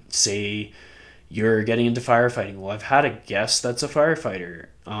from. Say you're getting into firefighting. Well, I've had a guest that's a firefighter.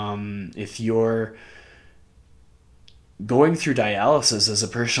 If you're going through dialysis as a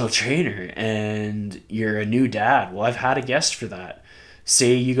personal trainer and you're a new dad, well, I've had a guest for that.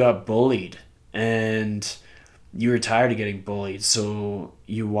 Say you got bullied and you were tired of getting bullied, so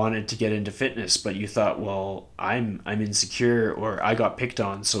you wanted to get into fitness, but you thought, well, I'm insecure, or I got picked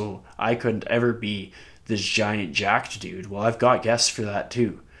on, so I couldn't ever be this giant jacked dude. Well, I've got guests for that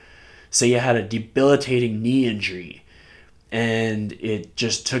too. Say you had a debilitating knee injury and it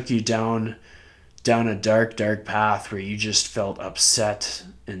just took you down a dark path where you just felt upset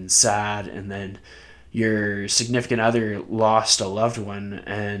and sad, and then your significant other lost a loved one,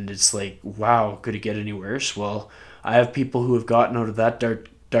 and it's like, wow, could it get any worse? Well, I have people who have gotten out of that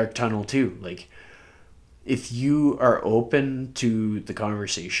dark tunnel too. Like, if you are open to the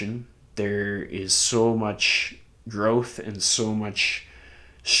conversation, there is so much growth and so much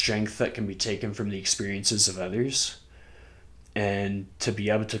strength that can be taken from the experiences of others. And to be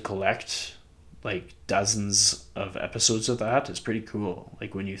able to collect like dozens of episodes of that is pretty cool.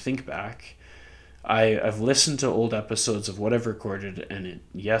 Like, when you think back, I've listened to old episodes of what I've recorded, and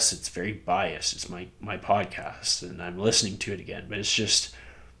yes, it's very biased. It's my podcast, and I'm listening to it again, but it's just,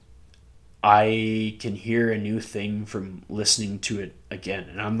 I can hear a new thing from listening to it again,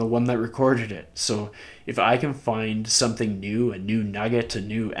 and I'm the one that recorded it. So if I can find something new, a new nugget, a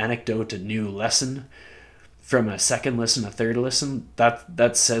new anecdote, a new lesson from a second listen, a third listen,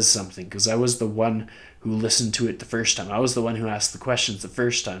 that says something, because I was the one who listened to it the first time. I was the one who asked the questions the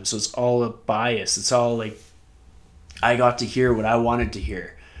first time. So it's all a bias. It's all like, I got to hear what I wanted to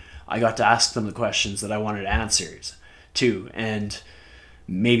hear. I got to ask them the questions that I wanted answers to. And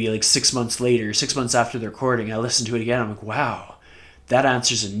maybe like 6 months later, 6 months after the recording, I listened to it again. I'm like, wow, that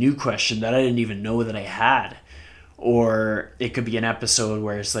answers a new question that I didn't even know that I had. Or it could be an episode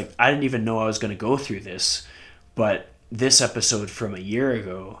where it's like, I didn't even know I was going to go through this, but this episode from a year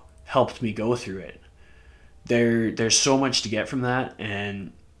ago helped me go through it. There's so much to get from that,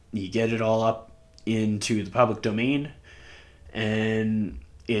 and you get it all up into the public domain, and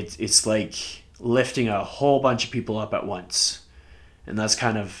it's like lifting a whole bunch of people up at once. And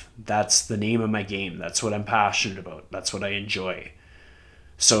that's the name of my game. That's what I'm passionate about. That's what I enjoy.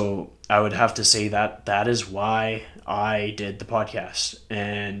 So I would have to say that is why I did the podcast.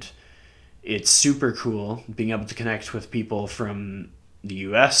 And it's super cool being able to connect with people from the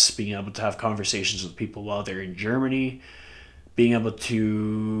US, being able to have conversations with people while they're in Germany, being able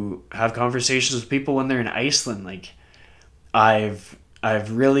to have conversations with people when they're in Iceland. Like, I've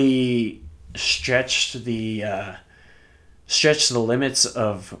really stretched the limits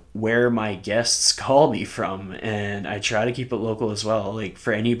of where my guests call me from, and I try to keep it local as well. Like,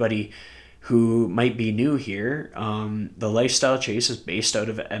 for anybody who might be new here, the Lifestyle Chase is based out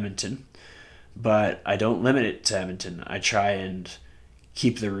of Edmonton, but I don't limit it to Edmonton. I try and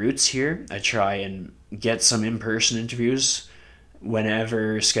keep the roots here. I try and get some in-person interviews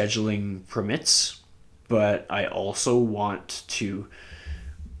whenever scheduling permits, but I also want to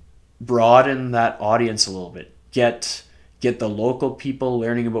broaden that audience a little bit. Get the local people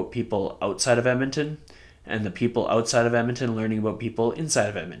learning about people outside of Edmonton, and the people outside of Edmonton learning about people inside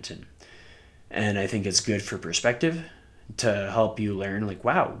of Edmonton. And I think it's good for perspective to help you learn, like,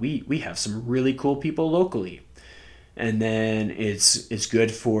 wow, we have some really cool people locally. And then it's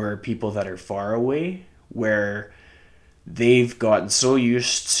good for people that are far away, where they've gotten so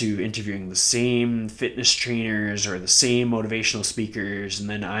used to interviewing the same fitness trainers or the same motivational speakers, and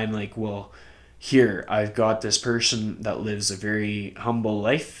then I'm like, well, here I've got this person that lives a very humble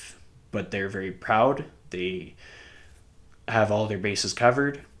life, but they're very proud. They have all their bases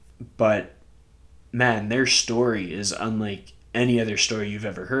covered, but man, their story is unlike any other story you've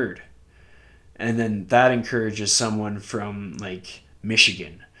ever heard. And then that encourages someone from like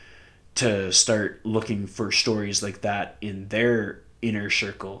Michigan to start looking for stories like that in their inner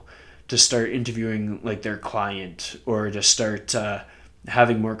circle, to start interviewing like their client, or to start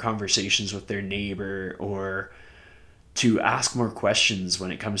having more conversations with their neighbor, or to ask more questions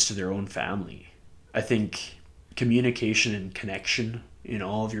when it comes to their own family. I think communication and connection in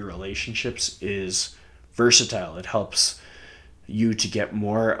all of your relationships is versatile. It helps you to get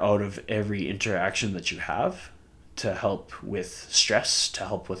more out of every interaction that you have, to help with stress, to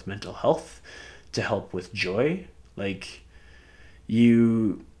help with mental health, to help with joy. Like,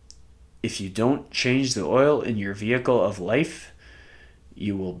 if you don't change the oil in your vehicle of life,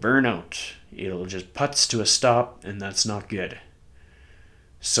 you will burn out. It'll just putz to a stop, and that's not good.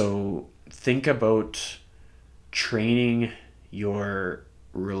 So think about training your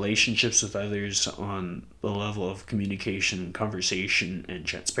relationships with others on the level of communication, conversation, and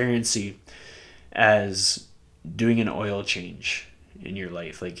transparency as doing an oil change in your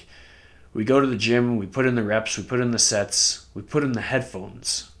life. Like, we go to the gym, we put in the reps, we put in the sets, we put in the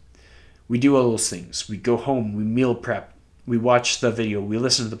headphones. We do all those things. We go home, we meal prep, we watch the video, we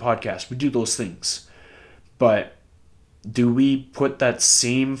listen to the podcast, we do those things. But do we put that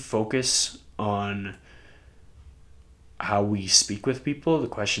same focus on how we speak with people, the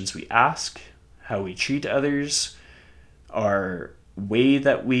questions we ask, how we treat others, our way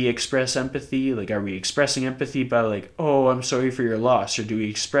that we express empathy? Like, are we expressing empathy by like, oh, I'm sorry for your loss? Or do we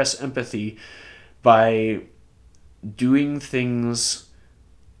express empathy by doing things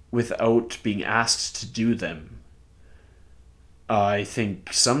without being asked to do them? I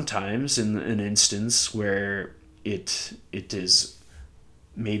think sometimes in an instance where it is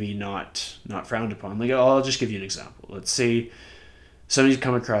maybe not frowned upon. Like, I'll just give you an example. Let's say somebody's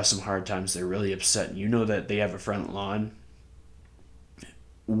come across some hard times, they're really upset, and you know that they have a front lawn.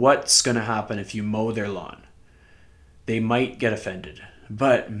 What's going to happen if you mow their lawn? They might get offended,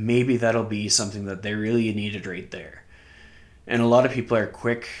 but maybe that'll be something that they really needed right there. And a lot of people are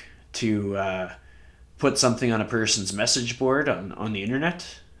quick to put something on a person's message board on the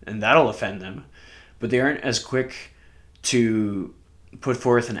internet, and that'll offend them, but they aren't as quick to put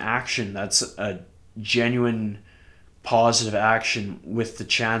forth an action that's a genuine positive action with the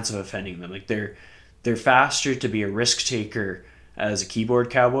chance of offending them. Like, they're faster to be a risk taker as a keyboard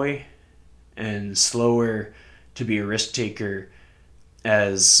cowboy, and slower to be a risk taker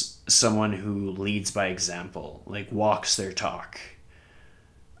as someone who leads by example, like walks their talk.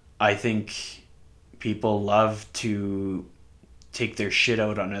 I think people love to take their shit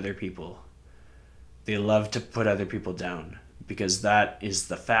out on other people. They love to put other people down, because that is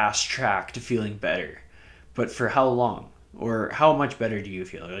the fast track to feeling better. But for how long? Or how much better do you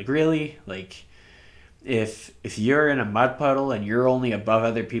feel? Like, really? Like, if you're in a mud puddle and you're only above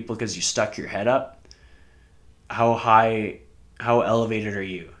other people because you stuck your head up, how elevated are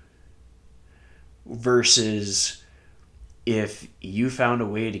you? Versus if you found a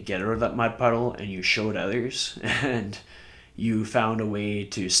way to get out of that mud puddle and you showed others, and you found a way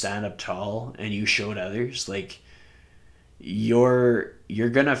to stand up tall and you showed others, like, you're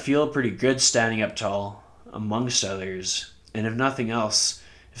gonna feel pretty good standing up tall amongst others. And if nothing else,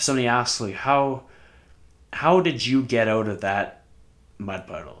 if somebody asks, like, how did you get out of that mud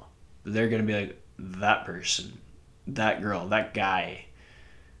puddle? They're gonna be like, that person, that girl, that guy,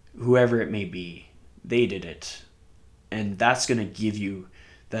 whoever it may be, they did it. And that's gonna give you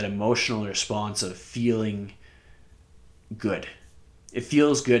that emotional response of feeling good. It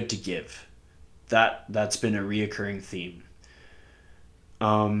feels good to give. That's been a reoccurring theme.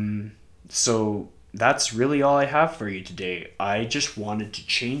 So that's really all I have for you today. I just wanted to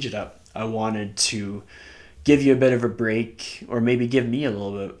change it up. I wanted to give you a bit of a break, or maybe give me a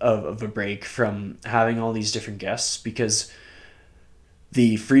little bit of a break from having all these different guests, because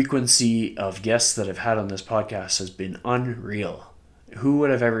the frequency of guests that I've had on this podcast has been unreal. Who would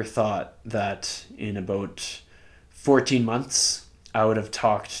have ever thought that in about 14 months I would have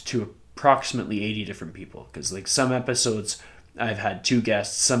talked to approximately 80 different people? Because like some episodes I've had 2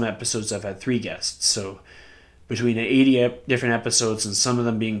 guests, some episodes I've had 3 guests. So between 80 different episodes, and some of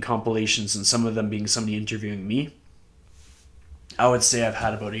them being compilations and some of them being somebody interviewing me, I would say I've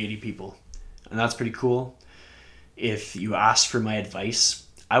had about 80 people. And that's pretty cool. If you ask for my advice,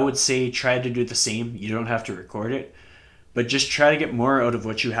 I would say try to do the same. You don't have to record it, but just try to get more out of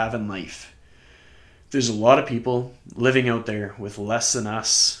what you have in life. There's a lot of people living out there with less than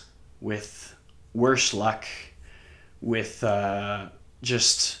us, with worse luck, with there's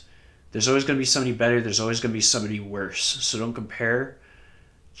always going to be somebody better, there's always going to be somebody worse. So don't compare.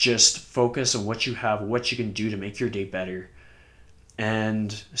 Just focus on what you have, what you can do to make your day better,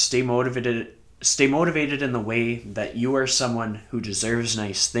 and stay motivated. Stay motivated in the way that you are someone who deserves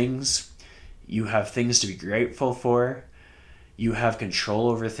nice things. You have things to be grateful for. You have control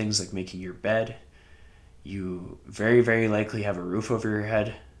over things like making your bed. You very, very likely have a roof over your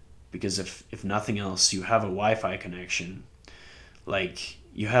head, because if nothing else, you have a Wi-Fi connection. Like,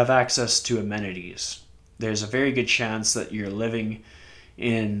 you have access to amenities. There's a very good chance that you're living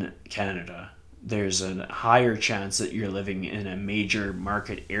in Canada. There's a higher chance that you're living in a major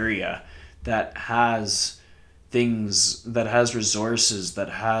market area that has things, that has resources, that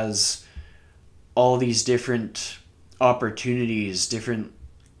has all these different opportunities, different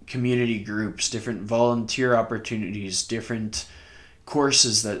community groups, different volunteer opportunities, different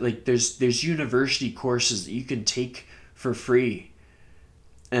courses that, like, there's university courses that you can take for free,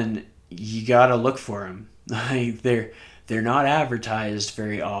 and you gotta look for them. Like, they're not advertised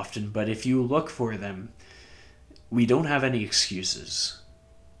very often, but if you look for them, we don't have any excuses.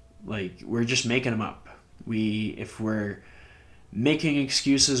 Like, we're just making them up. If we're making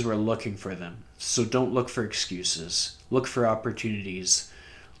excuses, we're looking for them. So don't look for excuses. Look for opportunities.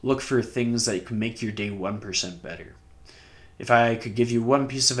 Look for things that can make your day 1% better. If I could give you one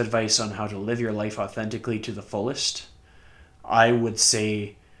piece of advice on how to live your life authentically to the fullest, I would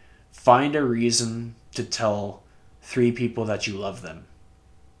say find a reason to tell 3 people that you love them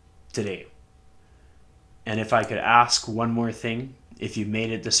today. And if I could ask one more thing, if you've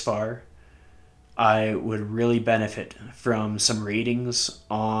made it this far, I would really benefit from some ratings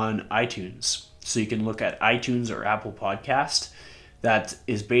on iTunes. So you can look at iTunes or Apple Podcast. That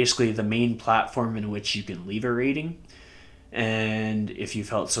is basically the main platform in which you can leave a rating. And if you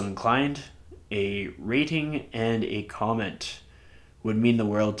felt so inclined, a rating and a comment would mean the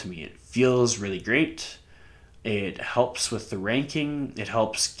world to me. It feels really great. It helps with the ranking. It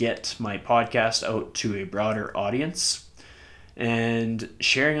helps get my podcast out to a broader audience. And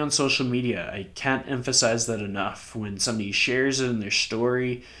sharing on social media, I can't emphasize that enough. When somebody shares it in their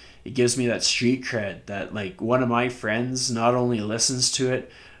story, it gives me that street cred that, like, one of my friends not only listens to it,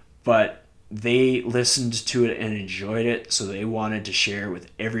 but they listened to it and enjoyed it, so they wanted to share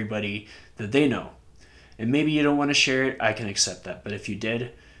with everybody that they know. And maybe you don't want to share it, I can accept that. But if you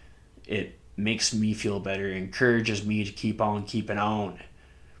did, it makes me feel better, encourages me to keep on keeping on.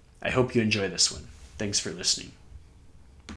 I hope you enjoy this one. Thanks for listening.